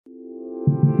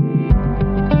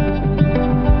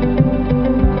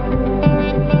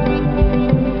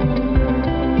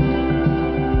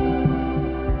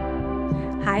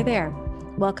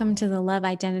Welcome to the Love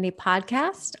Identity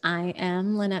Podcast. I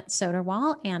am Lynette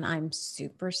Soderwall, and I'm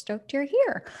super stoked you're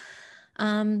here.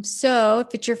 So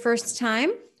if it's your first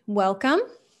time, welcome.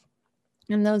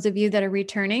 And those of you that are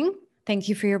returning, thank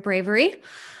you for your bravery.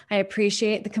 I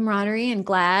appreciate the camaraderie and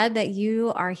glad that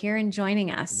you are here and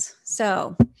joining us.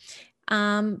 So for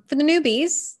the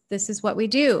newbies, this is what we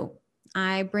do.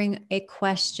 I bring a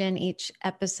question each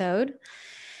episode.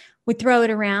 We throw it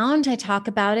around. I talk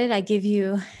about it. I give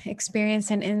you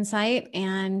experience and insight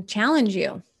and challenge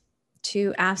you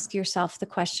to ask yourself the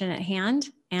question at hand.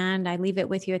 And I leave it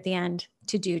with you at the end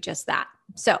to do just that.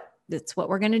 So that's what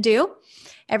we're going to do.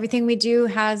 Everything we do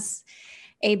has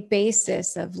a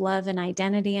basis of love and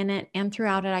identity in it. And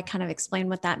throughout it, I kind of explain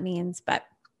what that means, but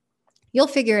you'll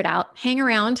figure it out. Hang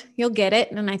around, you'll get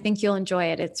it. And I think you'll enjoy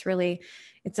it.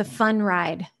 It's a fun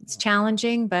ride. It's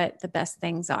challenging, but the best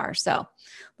things are. So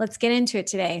let's get into it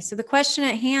today. So the question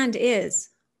at hand is,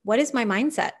 what is my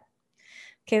mindset?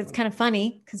 Okay, it's kind of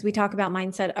funny because we talk about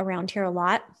mindset around here a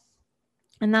lot.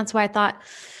 And that's why I thought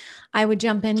I would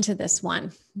jump into this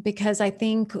one, because I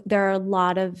think there are a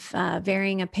lot of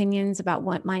varying opinions about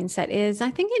what mindset is. I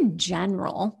think in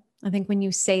general, I think when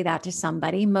you say that to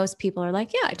somebody, most people are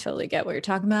like, yeah, I totally get what you're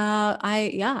talking about. I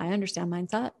understand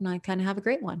mindset and I kind of have a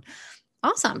great one.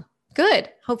 Awesome. Good.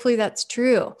 Hopefully that's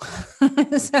true.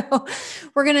 So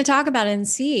we're going to talk about it and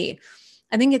see.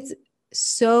 I think it's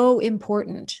so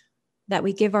important that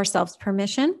we give ourselves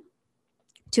permission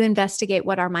to investigate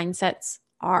what our mindsets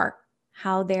are,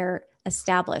 how they're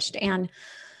established. And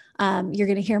you're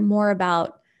going to hear more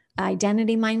about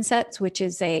identity mindsets, which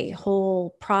is a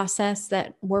whole process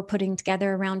that we're putting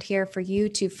together around here for you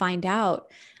to find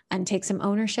out and take some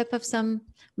ownership of some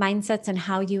mindsets and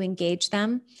how you engage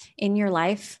them in your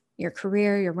life, your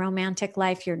career, your romantic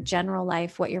life, your general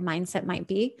life, what your mindset might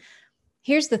be.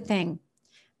 Here's the thing.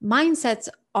 Mindsets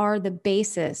are the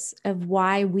basis of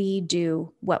why we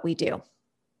do what we do.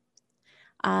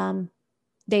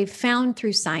 They've found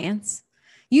through science,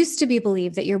 used to be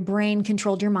believed that your brain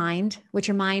controlled your mind, which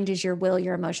your mind is your will,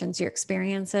 your emotions, your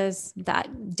experiences,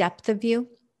 that depth of you.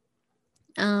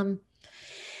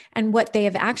 And what they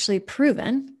have actually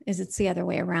proven is it's the other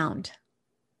way around.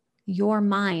 Your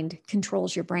mind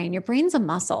controls your brain. Your brain's a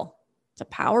muscle. It's a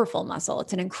powerful muscle.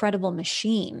 It's an incredible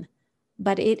machine,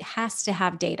 but it has to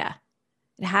have data.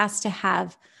 It has to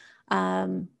have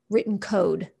written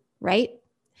code, right?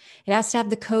 It has to have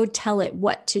the code tell it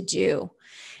what to do.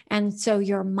 And so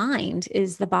your mind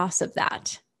is the boss of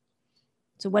that.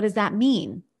 So what does that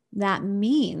mean? That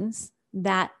means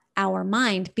that our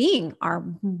mind, being our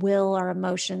will, our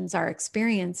emotions, our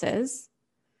experiences,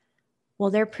 well,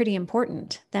 they're pretty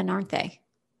important then, aren't they?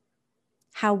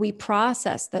 How we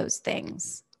process those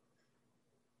things,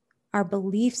 our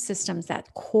belief systems,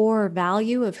 that core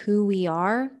value of who we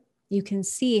are, you can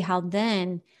see how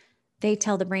then they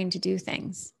tell the brain to do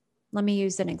things. Let me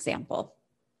use an example.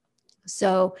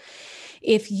 So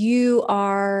if you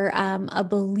are a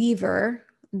believer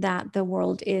that the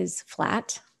world is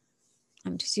flat,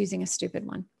 I'm just using a stupid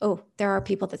one. Oh, there are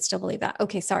people that still believe that.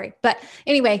 Okay, sorry. But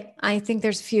anyway, I think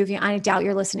there's a few of you. I doubt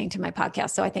you're listening to my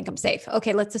podcast, so I think I'm safe.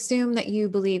 Okay, let's assume that you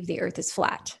believe the earth is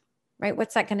flat, right?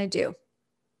 What's that going to do?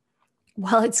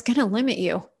 Well, it's going to limit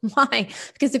you. Why?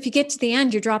 Because if you get to the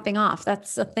end, you're dropping off.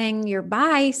 That's the thing. You're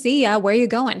bye. See ya. Where are you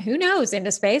going? Who knows?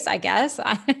 Into space, I guess.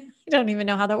 I don't even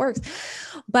know how that works.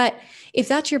 But if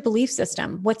that's your belief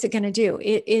system, what's it going to do?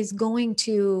 It is going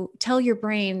to tell your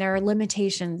brain there are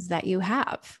limitations that you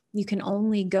have. You can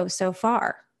only go so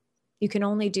far. You can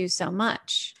only do so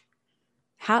much.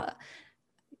 How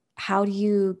do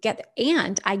you get?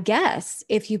 And I guess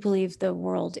if you believe the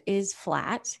world is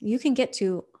flat, you can get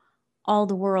to all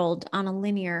the world on a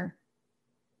linear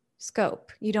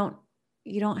scope. You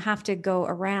don't have to go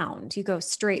around. You go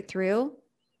straight through.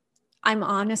 I'm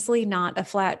honestly not a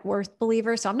flat earth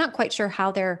believer, so I'm not quite sure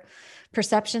how their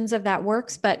perceptions of that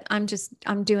works, but I'm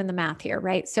doing the math here,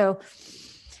 right? So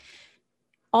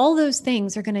all those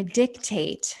things are going to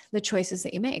dictate the choices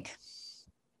that you make.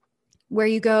 Where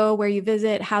you go, where you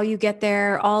visit, how you get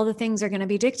there, all the things are going to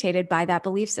be dictated by that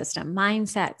belief system.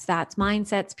 Mindsets, that's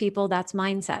mindsets, people, that's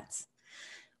mindsets.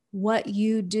 What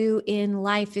you do in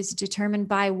life is determined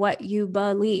by what you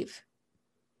believe.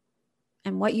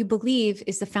 And what you believe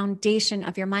is the foundation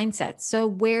of your mindset. So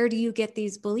where do you get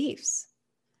these beliefs?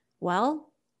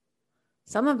 Well,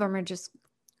 some of them are just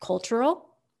cultural,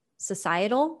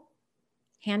 societal,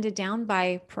 handed down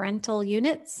by parental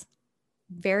units,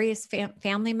 various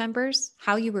family members,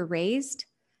 how you were raised.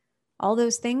 All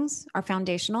those things are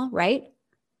foundational, right?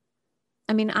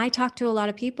 I mean, I talk to a lot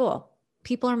of people.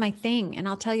 People are my thing. And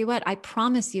I'll tell you what, I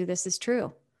promise you this is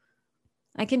true.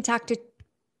 I can talk to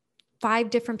 5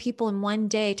 different people in one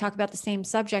day talk about the same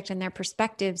subject, and their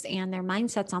perspectives and their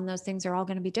mindsets on those things are all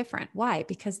going to be different. Why?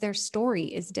 Because their story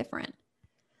is different.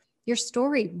 Your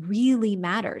story really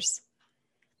matters.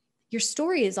 Your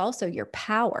story is also your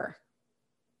power.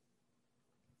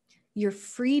 Your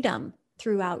freedom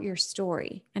throughout your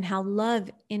story and how love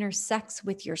intersects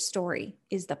with your story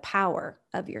is the power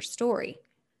of your story.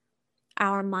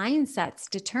 Our mindsets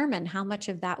determine how much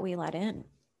of that we let in.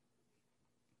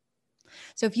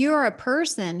 So if you're a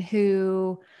person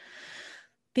who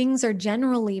things are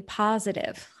generally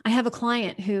positive, I have a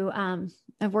client who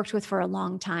I've worked with for a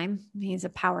long time. He's a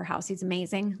powerhouse. He's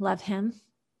amazing. Love him.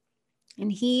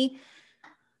 And he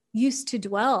used to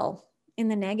dwell in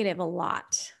the negative a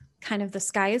lot. Kind of the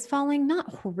sky is falling,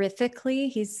 not horrifically.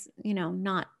 He's,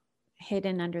 not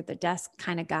hidden under the desk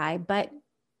kind of guy, but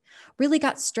really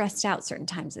got stressed out certain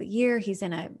times of the year. He's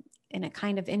in a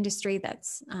kind of industry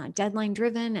that's deadline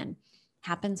driven and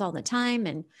happens all the time.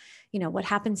 And, what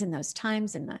happens in those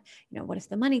times, and what if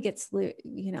the money gets,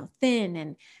 thin,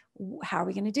 and how are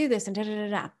we going to do this? And da, da, da,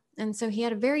 da. And so he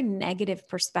had a very negative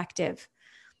perspective,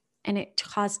 and it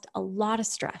caused a lot of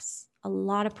stress, a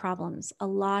lot of problems, a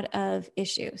lot of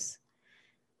issues.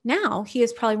 Now he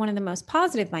is probably one of the most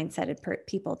positive mindseted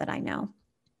people that I know.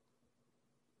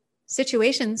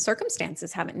 Situations,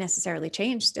 circumstances haven't necessarily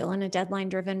changed, still in a deadline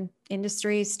driven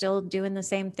industry, still doing the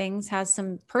same things, has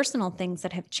some personal things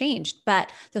that have changed,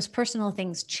 but those personal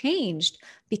things changed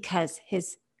because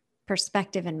his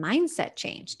perspective and mindset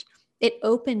changed. It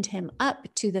opened him up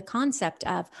to the concept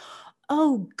of,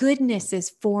 oh, goodness is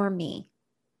for me.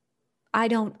 I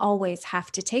don't always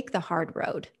have to take the hard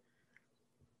road.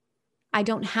 I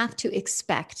don't have to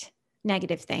expect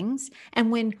negative things. And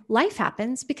when life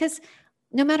happens, because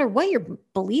no matter what your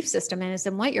belief system is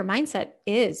and what your mindset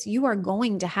is, you are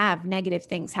going to have negative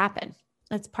things happen.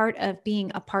 That's part of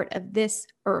being a part of this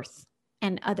earth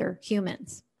and other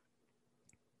humans.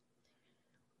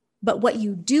 But what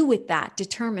you do with that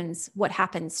determines what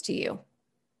happens to you.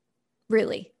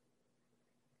 Really.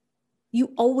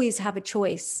 You always have a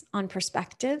choice on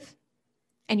perspective,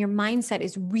 and your mindset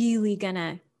is really going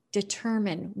to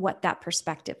determine what that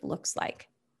perspective looks like.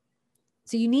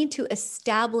 So you need to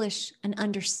establish an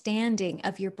understanding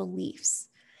of your beliefs.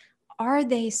 Are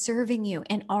they serving you,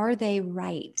 and are they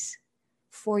right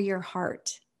for your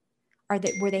heart?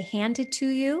 Were they handed to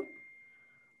you,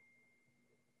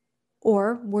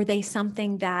 or were they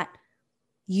something that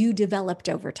you developed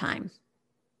over time?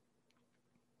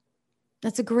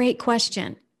 That's a great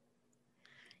question.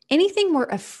 Anything we're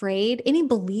afraid, any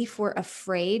belief we're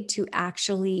afraid to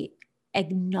actually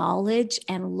acknowledge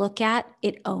and look at,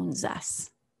 it owns us.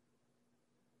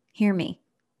 Hear me.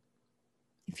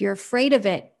 If you're afraid of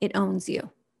it, it owns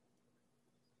you.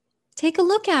 Take a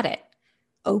look at it.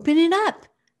 Open it up.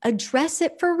 Address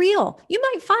it for real. You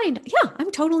might find, yeah, I'm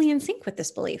totally in sync with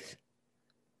this belief.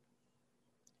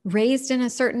 Raised in a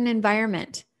certain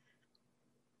environment,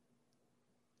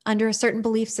 under a certain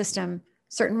belief system,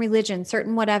 certain religion,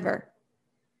 certain whatever.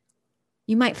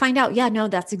 You might find out, yeah, no,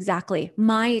 that's exactly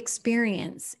my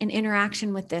experience and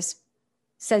interaction with this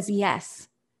says yes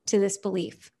to this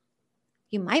belief.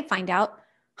 You might find out,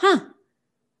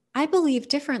 I believe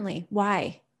differently.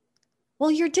 Why? Well,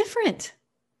 you're different.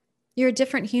 You're a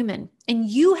different human, and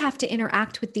you have to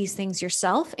interact with these things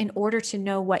yourself in order to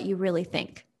know what you really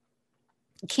think.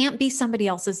 It can't be somebody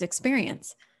else's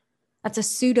experience. That's a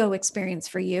pseudo experience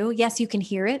for you. Yes, you can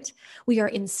hear it. We are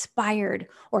inspired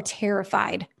or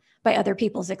terrified by other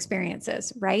people's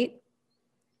experiences, right?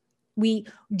 We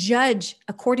judge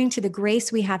according to the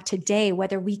grace we have today,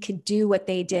 whether we could do what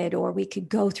they did or we could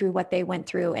go through what they went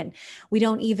through. And we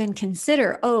don't even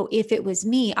consider, oh, if it was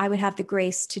me, I would have the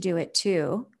grace to do it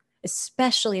too,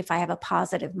 especially if I have a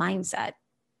positive mindset.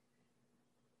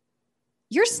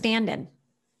 You're standing.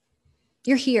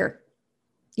 You're here.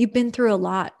 You've been through a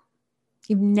lot.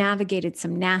 You've navigated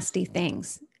some nasty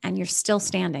things, and you're still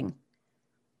standing.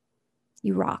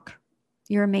 You rock.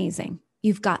 You're amazing.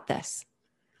 You've got this.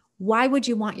 Why would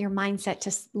you want your mindset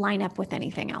to line up with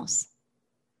anything else?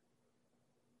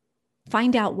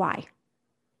 Find out why.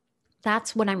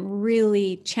 That's what I'm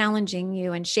really challenging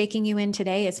you and shaking you in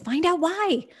today, is find out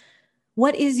why.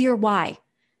 What is your why?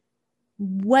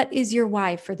 What is your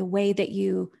why for the way that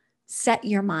you set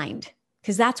your mind?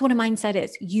 Because that's what a mindset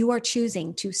is. You are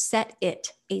choosing to set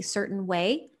it a certain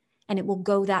way, and it will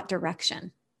go that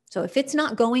direction. So if it's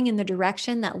not going in the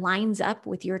direction that lines up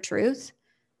with your truth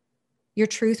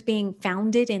being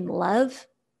founded in love,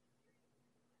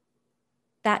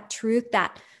 that truth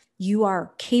that you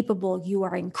are capable, you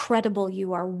are incredible,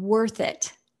 you are worth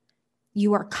it,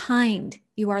 You are kind.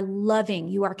 You are loving.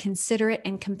 You are considerate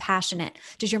and compassionate.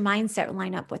 Does your mindset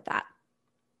line up with that?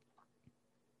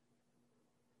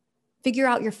 Figure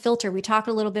out your filter. We talked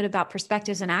a little bit about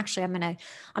perspectives, and actually I'm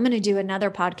going to do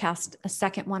another podcast, a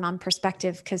second one on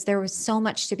perspective, because there was so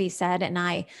much to be said and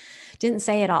I didn't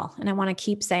say it all. And I want to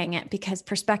keep saying it because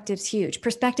perspective's huge.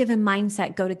 Perspective and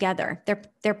mindset go together.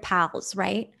 They're pals,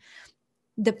 right?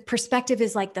 The perspective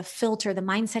is like the filter. The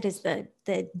mindset is the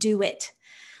do it.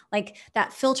 Like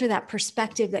that filter, that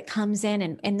perspective that comes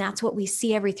in, and that's what we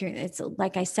see everything. It's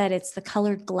like I said, it's the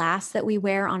colored glass that we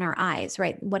wear on our eyes,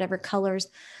 right? Whatever color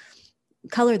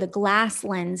the glass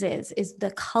lens is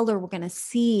the color we're going to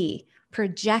see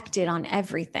projected on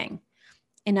everything.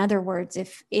 In other words,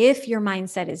 if your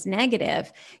mindset is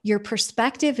negative, your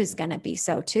perspective is going to be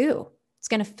so too. It's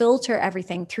going to filter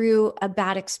everything through a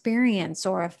bad experience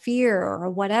or a fear or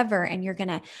whatever, and you're going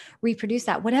to reproduce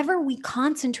that. Whatever we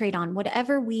concentrate on,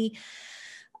 whatever we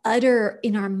utter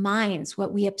in our minds,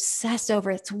 what we obsess over,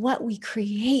 it's what we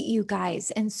create, you guys.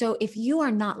 And so if you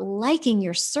are not liking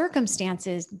your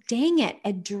circumstances, dang it,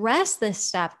 address this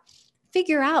stuff.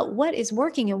 Figure out what is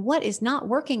working and what is not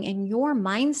working in your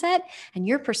mindset and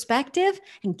your perspective,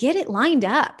 and get it lined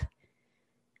up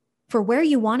for where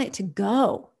you want it to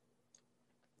go.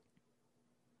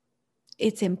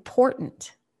 It's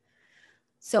important.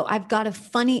 So I've got a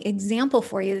funny example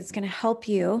for you that's going to help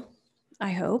you, I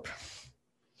hope.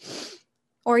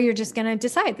 Or you're just going to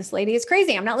decide this lady is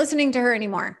crazy. I'm not listening to her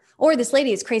anymore. Or this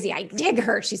lady is crazy. I dig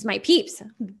her. She's my peeps.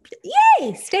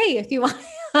 Yay, stay if you want.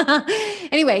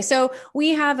 Anyway, so we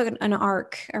have an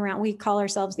arc around. We call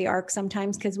ourselves the arc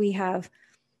sometimes because we have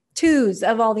twos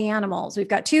of all the animals. We've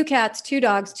got 2 cats, 2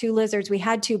 dogs, 2 lizards. We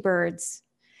had 2 birds.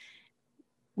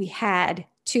 We had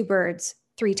 2 birds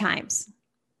 3 times.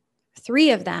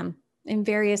 3 of them in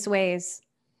various ways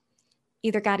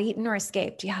either got eaten or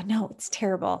escaped. Yeah, no, it's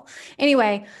terrible.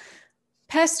 Anyway,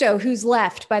 Pesto, who's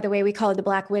left, by the way, we call her the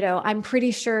Black Widow. I'm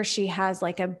pretty sure she has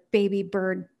like a baby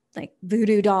bird, like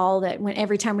voodoo doll that when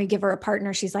every time we give her a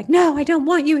partner, she's like, no, I don't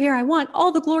want you here. I want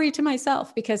all the glory to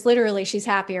myself, because literally she's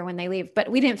happier when they leave. But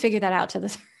we didn't figure that out to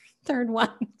the third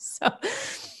one. So,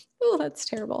 oh, that's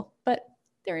terrible. But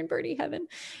they're in birdie heaven.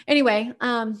 Anyway,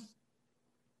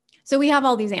 so we have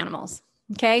all these animals.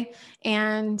 Okay.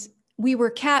 And we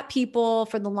were cat people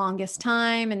for the longest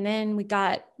time. And then we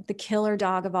got the killer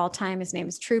dog of all time. His name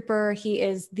is Trooper. He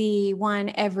is the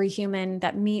one every human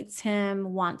that meets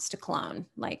him wants to clone.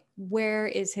 Like, where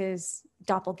is his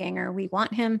doppelganger? We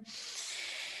want him.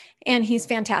 And he's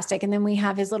fantastic. And then we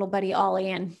have his little buddy, Ollie,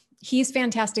 and he's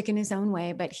fantastic in his own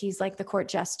way, but he's like the court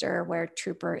jester, where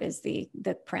Trooper is the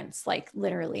prince. Like,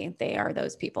 literally, they are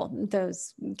those people,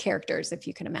 those characters, if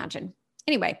you can imagine.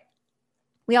 Anyway,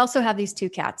 we also have these 2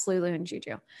 cats, Lulu and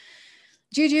Juju.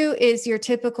 Juju is your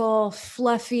typical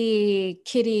fluffy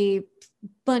kitty,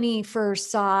 bunny fur,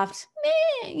 soft,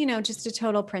 just a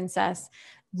total princess.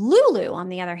 Lulu, on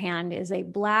the other hand, is a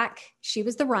black. She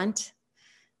was the runt.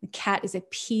 The cat is a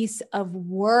piece of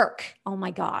work. Oh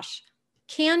my gosh.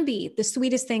 Can be the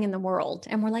sweetest thing in the world.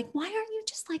 And we're like, why aren't you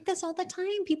just like this all the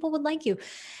time? People would like you.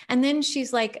 And then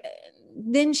she's like,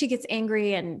 then she gets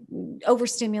angry and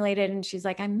overstimulated, and she's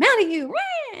like, I'm mad at you.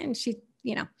 And she,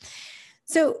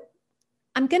 so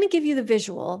I'm going to give you the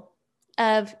visual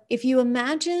of, if you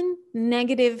imagine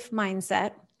negative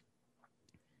mindset,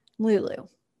 Lulu.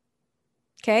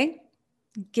 Okay.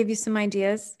 Give you some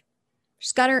ideas.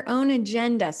 She's got her own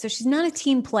agenda. So she's not a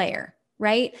team player,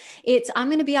 right? I'm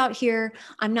going to be out here.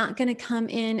 I'm not going to come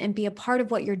in and be a part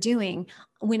of what you're doing.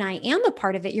 When I am a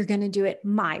part of it, you're going to do it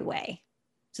my way.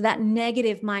 So that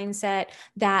negative mindset,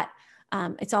 that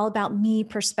it's all about me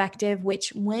perspective,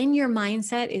 which when your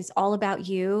mindset is all about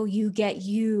you, you get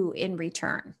you in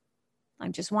return. I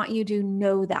just want you to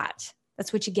know that.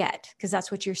 That's what you get, because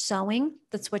that's what you're sowing.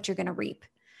 That's what you're going to reap.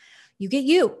 You get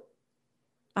you.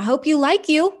 I hope you like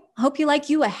you. I hope you like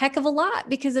you a heck of a lot,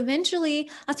 because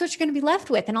eventually that's what you're going to be left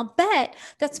with. And I'll bet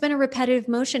that's been a repetitive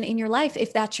motion in your life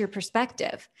if that's your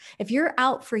perspective. If you're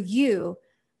out for you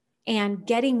and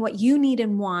getting what you need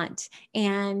and want,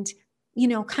 and,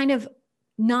 kind of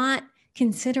not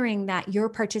considering that your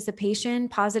participation,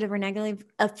 positive or negative,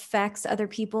 affects other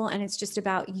people, and it's just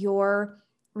about your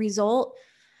result,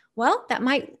 well,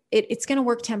 it's going to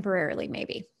work temporarily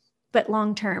maybe, but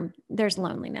long-term, there's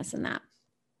loneliness in that.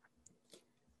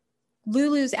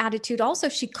 Lulu's attitude also,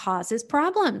 she causes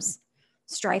problems,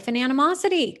 strife and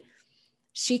animosity.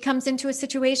 She comes into a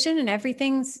situation and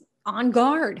everything's on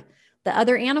guard. The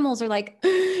other animals are like,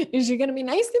 is she going to be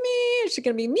nice to me? Is she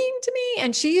going to be mean to me?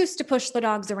 And she used to push the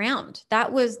dogs around.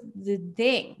 That was the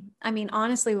thing. I mean,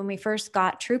 honestly, when we first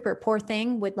got Trooper, poor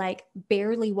thing would like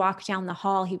barely walk down the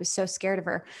hall. He was so scared of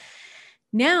her.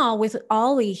 Now with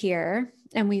Ollie here,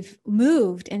 and we've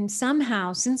moved, and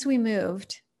somehow since we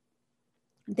moved,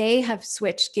 they have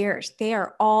switched gears. They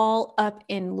are all up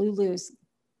in Lulu's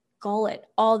gullet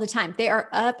all the time. They are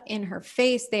up in her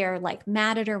face. They are like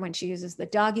mad at her when she uses the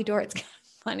doggy door. It's kind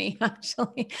of funny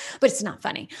actually, but it's not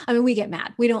funny. I mean, we get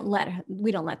mad. We don't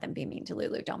let them be mean to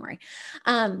Lulu. Don't worry.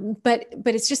 But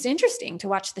it's just interesting to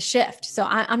watch the shift. So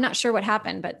I'm not sure what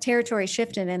happened, but territory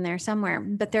shifted in there somewhere,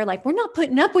 but they're like, we're not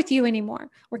putting up with you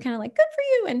anymore. We're kind of like, good for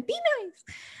you and be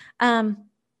nice.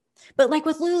 But like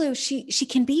with Lulu, she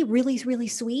can be really, really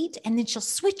sweet, and then she'll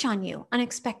switch on you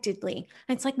unexpectedly.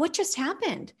 And it's like, what just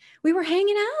happened? We were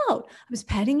hanging out. I was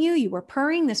petting you. You were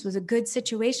purring. This was a good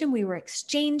situation. We were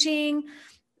exchanging,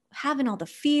 having all the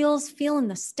feels, feeling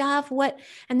the stuff. What?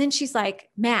 And then she's like,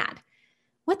 mad.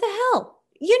 What the hell?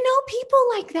 You know, people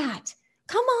like that.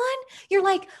 Come on. You're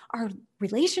like, our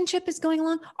relationship is going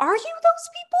along. Are you those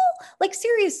people? Like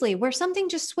seriously, where something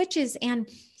just switches and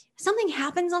something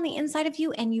happens on the inside of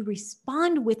you and you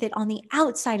respond with it on the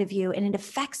outside of you, and it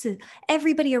affects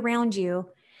everybody around you.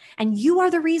 And you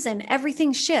are the reason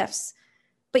everything shifts,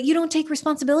 but you don't take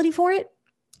responsibility for it,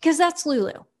 because that's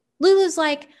Lulu. Lulu's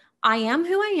like, I am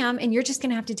who I am, and you're just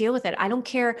going to have to deal with it. I don't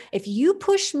care if you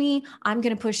push me, I'm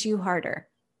going to push you harder.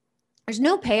 There's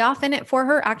no payoff in it for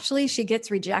her. Actually, she gets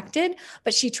rejected,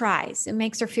 but she tries. It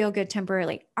makes her feel good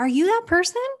temporarily. Are you that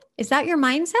person? Is that your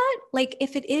mindset? Like,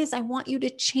 if it is, I want you to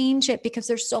change it, because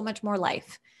there's so much more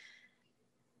life.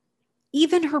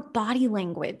 Even her body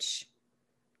language,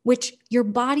 which your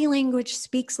body language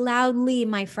speaks loudly,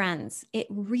 my friends. It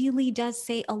really does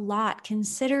say a lot.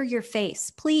 Consider your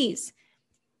face, please.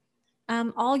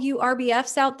 All you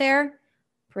RBFs out there,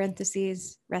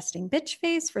 parentheses, resting bitch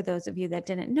face for those of you that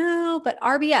didn't know, but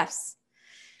RBFs,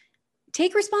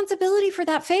 take responsibility for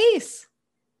that face,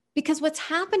 because what's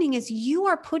happening is you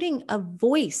are putting a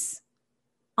voice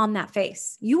on that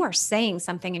face. You are saying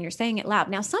something and you're saying it loud.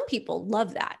 Now, some people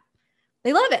love that.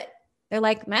 They love it. They're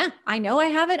like, man, I know I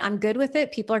have it. I'm good with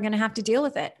it. People are going to have to deal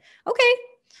with it. Okay.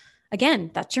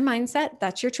 Again, that's your mindset.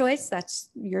 That's your choice. That's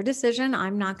your decision.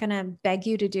 I'm not going to beg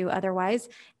you to do otherwise.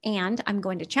 And I'm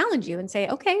going to challenge you and say,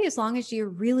 okay, as long as you're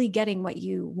really getting what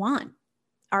you want,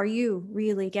 are you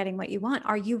really getting what you want?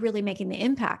 Are you really making the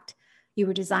impact you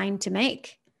were designed to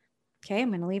make? Okay, I'm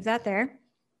going to leave that there.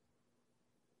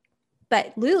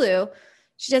 But Lulu,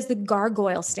 she does the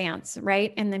gargoyle stance,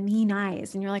 right? And the mean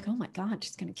eyes. And you're like, oh my God,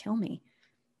 she's going to kill me.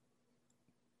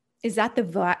 Is that the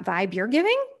vibe you're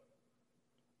giving?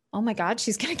 Oh my God,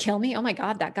 she's going to kill me. Oh my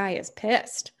God, that guy is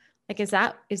pissed. Like, is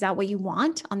that what you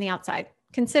want on the outside?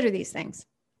 Consider these things.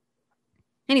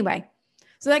 Anyway,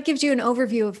 so that gives you an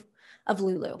overview of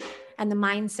Lulu and the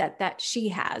mindset that she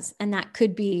has, and that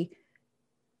could be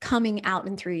coming out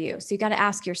and through you. So you got to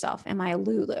ask yourself, am I a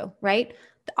Lulu, right?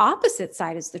 The opposite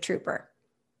side is the Trooper.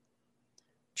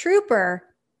 Trooper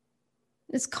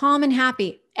is calm and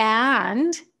happy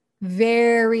and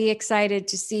very excited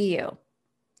to see you.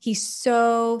 He's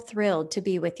so thrilled to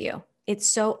be with you. It's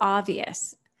so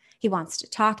obvious. He wants to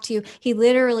talk to you. He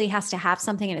literally has to have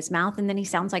something in his mouth, and then he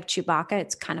sounds like Chewbacca.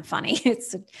 It's kind of funny.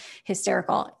 It's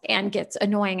hysterical and gets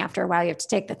annoying after a while. You have to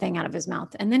take the thing out of his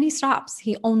mouth, and then he stops.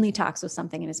 He only talks with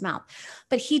something in his mouth.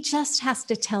 But he just has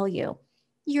to tell you,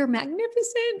 you're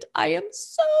magnificent. I am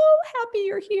so happy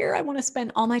you're here. I want to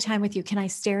spend all my time with you. Can I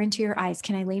stare into your eyes?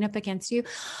 Can I lean up against you?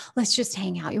 Let's just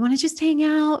hang out. You want to just hang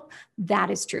out?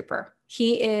 That is Trooper.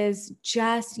 He is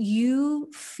just, you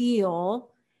feel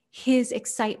his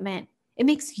excitement. It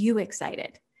makes you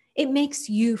excited. It makes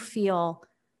you feel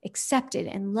accepted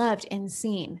and loved and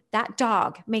seen. That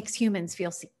dog makes humans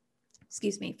feel seen.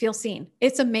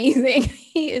 It's amazing.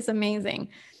 He is amazing.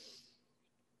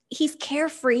 He's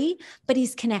carefree, but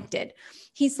he's connected.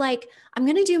 He's like, I'm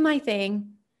going to do my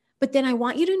thing, but then I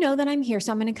want you to know that I'm here.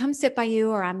 So I'm going to come sit by you,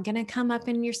 or I'm going to come up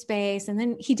in your space. And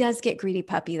then he does get greedy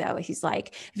puppy though. He's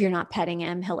like, if you're not petting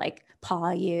him, he'll like paw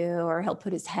you, or he'll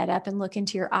put his head up and look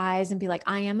into your eyes and be like,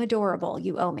 I am adorable.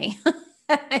 You owe me.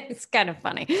 It's kind of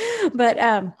funny,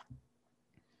 but,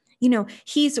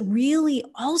 he's really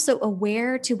also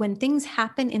aware to when things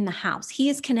happen in the house. He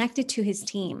is connected to his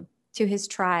team, to his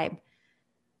tribe.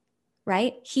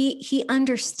 Right? He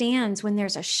understands when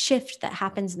there's a shift that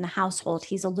happens in the household.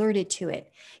 He's alerted to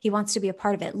it. He wants to be a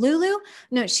part of it. Lulu,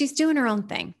 no, she's doing her own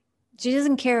thing. She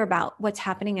doesn't care about what's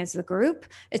happening as the group.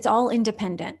 It's all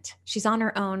independent. She's on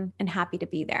her own and happy to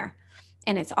be there.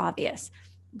 And it's obvious.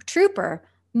 Trooper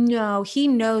No, he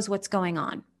knows what's going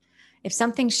on. If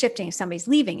something's shifting, if somebody's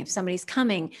leaving, if somebody's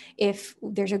coming, if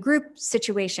there's a group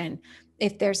situation,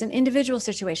 if there's an individual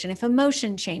situation, if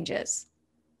emotion changes,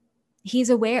 he's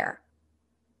aware.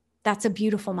 That's a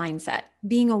beautiful mindset,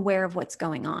 being aware of what's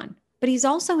going on. But he's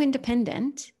also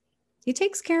independent. He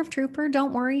takes care of Trooper.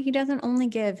 Don't worry. He doesn't only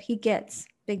give, he gets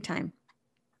big time.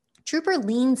 Trooper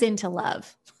leans into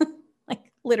love,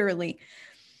 like literally.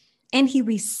 And he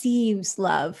receives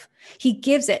love. He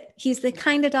gives it. He's the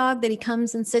kind of dog that he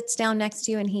comes and sits down next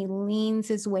to you and he leans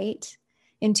his weight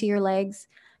into your legs.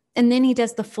 And then he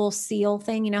does the full seal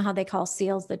thing. You know how they call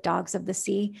seals the dogs of the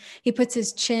sea? He puts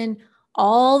his chin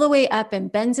all the way up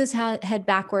and bends his head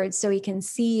backwards so he can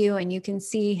see you and you can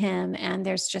see him. And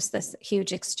there's just this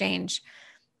huge exchange.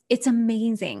 It's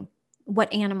amazing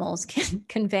what animals can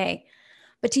convey.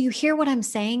 But do you hear what I'm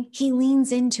saying? He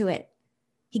leans into it.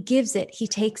 He gives it. He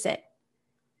takes it.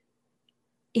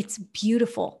 It's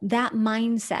beautiful. That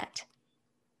mindset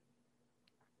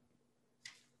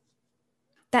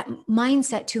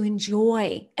to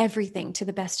enjoy everything to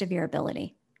the best of your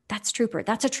ability. That's Trooper.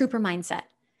 That's a Trooper mindset.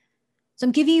 So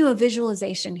I'm giving you a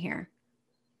visualization here.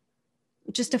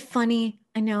 Just a funny,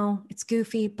 I know it's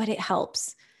goofy, but it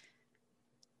helps.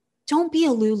 Don't be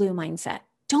a Lulu mindset.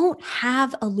 Don't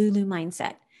have a Lulu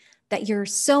mindset that you're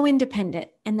so independent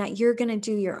and that you're going to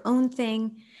do your own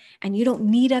thing and you don't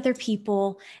need other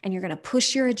people and you're going to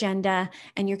push your agenda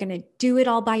and you're going to do it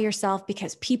all by yourself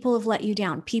because people have let you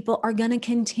down. People are going to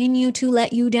continue to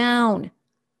let you down.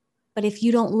 But if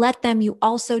you don't let them, you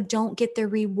also don't get the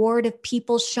reward of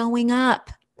people showing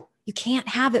up. You can't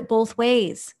have it both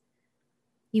ways.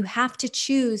 You have to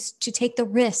choose to take the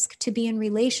risk to be in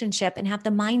relationship and have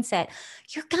the mindset,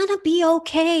 you're going to be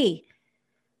okay.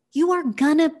 You are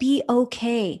going to be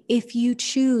okay if you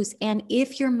choose. And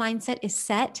if your mindset is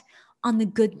set on the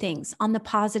good things, on the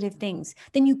positive things,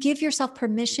 then you give yourself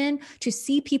permission to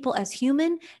see people as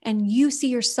human and you see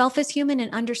yourself as human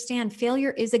and understand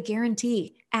failure is a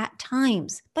guarantee at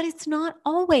times, but it's not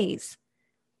always.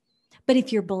 But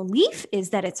if your belief is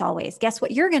that it's always, guess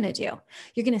what you're going to do?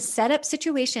 You're going to set up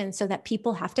situations so that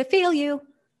people have to fail you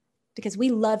because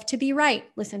we love to be right.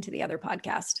 Listen to the other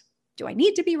podcast. Do I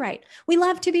need to be right? We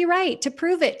love to be right, to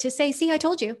prove it, to say, see, I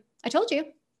told you. I told you.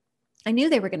 I knew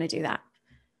they were going to do that.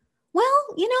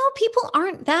 Well, people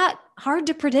aren't that hard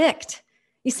to predict.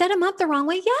 You set them up the wrong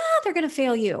way. Yeah, they're going to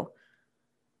fail you.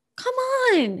 Come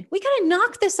on. We got to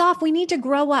knock this off. We need to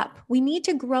grow up. We need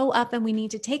to grow up and we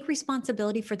need to take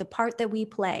responsibility for the part that we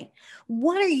play.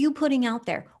 What are you putting out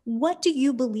there? What do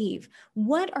you believe?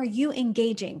 What are you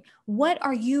engaging? What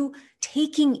are you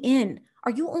taking in?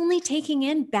 Are you only taking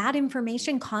in bad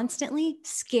information constantly?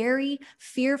 Scary,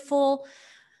 fearful,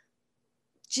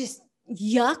 just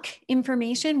yuck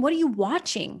information? What are you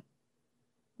watching?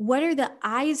 What are the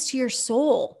eyes to your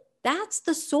soul? That's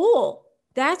the soul.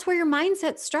 That's where your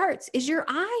mindset starts, is your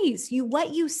eyes.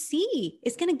 What you see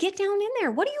is going to get down in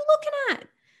there. What are you looking at?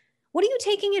 What are you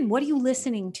taking in? What are you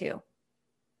listening to?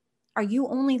 Are you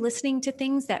only listening to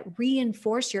things that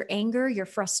reinforce your anger, your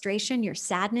frustration, your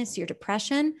sadness, your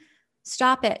depression?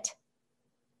 Stop it.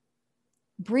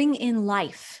 Bring in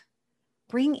life.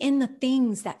 Bring in the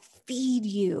things that feed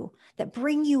you, that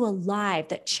bring you alive,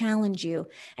 that challenge you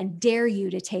and dare you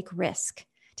to take risk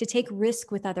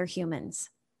with other humans.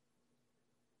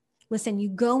 Listen, you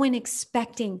go in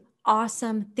expecting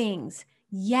awesome things.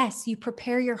 Yes, you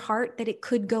prepare your heart that it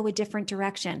could go a different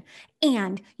direction.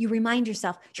 And you remind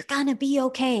yourself, you're going to be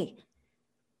okay.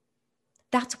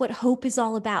 That's what hope is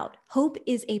all about. Hope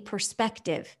is a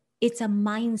perspective. It's a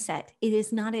mindset. It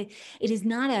is not a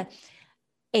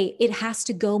it has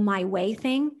to go my way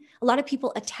thing. A lot of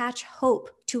people attach hope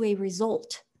to a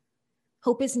result.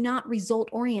 Hope is not result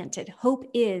oriented. Hope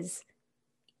is.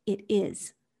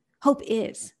 Hope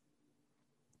is.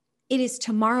 It is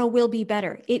tomorrow will be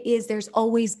better. It is there's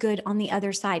always good on the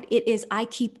other side. It is I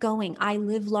keep going. I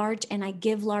live large and I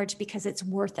give large because it's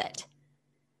worth it.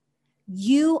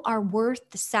 You are worth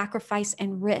the sacrifice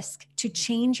and risk to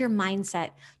change your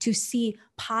mindset, to see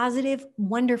positive,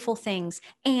 wonderful things,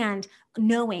 and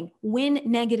knowing when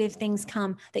negative things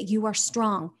come that you are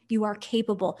strong, you are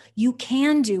capable, you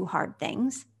can do hard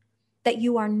things, that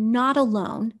you are not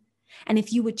alone. And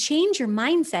if you would change your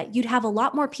mindset, you'd have a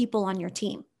lot more people on your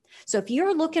team. So if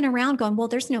you're looking around going, well,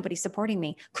 there's nobody supporting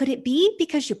me. Could it be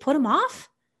because you put them off?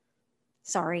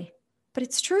 Sorry, but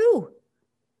it's true.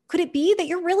 Could it be that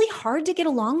you're really hard to get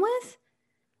along with?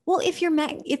 Well, if your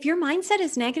mindset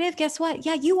is negative, guess what?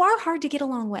 Yeah, you are hard to get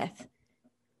along with.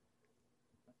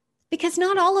 Because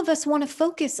not all of us want to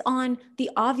focus on the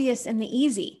obvious and the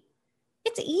easy.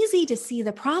 It's easy to see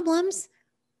the problems.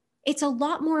 It's a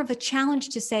lot more of a challenge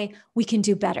to say we can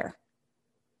do better,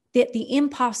 that the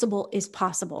impossible is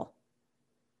possible,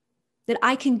 that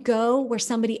I can go where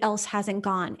somebody else hasn't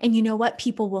gone. And you know what?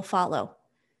 People will follow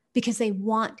because they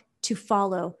want to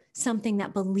follow something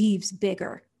that believes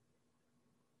bigger.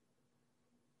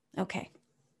 Okay.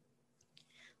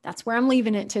 That's where I'm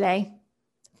leaving it today.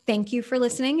 Thank you for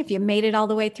listening. If you made it all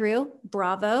the way through,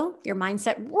 bravo, your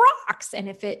mindset rocks. And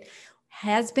if it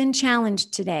has been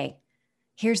challenged today,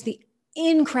 here's the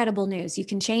incredible news. You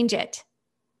can change it.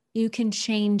 You can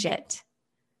change it.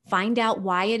 Find out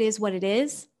why it is what it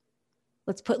is.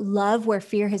 Let's put love where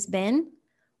fear has been.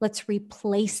 Let's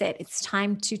replace it. It's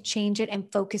time to change it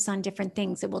and focus on different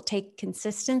things. It will take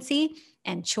consistency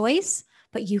and choice,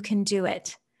 but you can do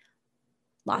it.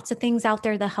 Lots of things out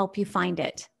there that help you find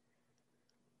it.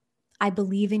 I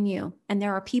believe in you, and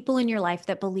there are people in your life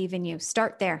that believe in you.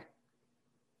 Start there.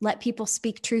 Let people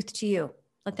speak truth to you.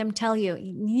 Let them tell you,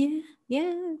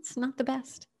 yeah, it's not the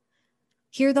best.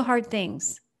 Hear the hard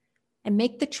things and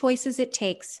make the choices it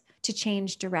takes to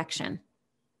change direction.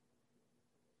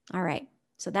 All right.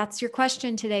 So that's your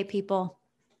question today, people.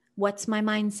 What's my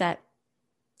mindset?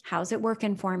 How's it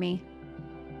working for me?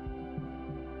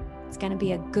 It's going to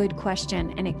be a good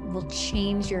question, and it will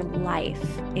change your life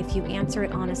if you answer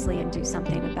it honestly and do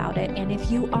something about it. And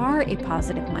if you are a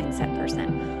positive mindset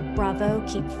person, bravo,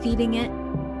 keep feeding it.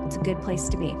 It's a good place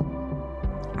to be.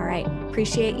 All right.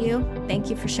 Appreciate you. Thank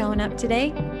you for showing up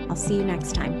today. I'll see you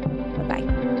next time.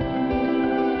 Bye-bye.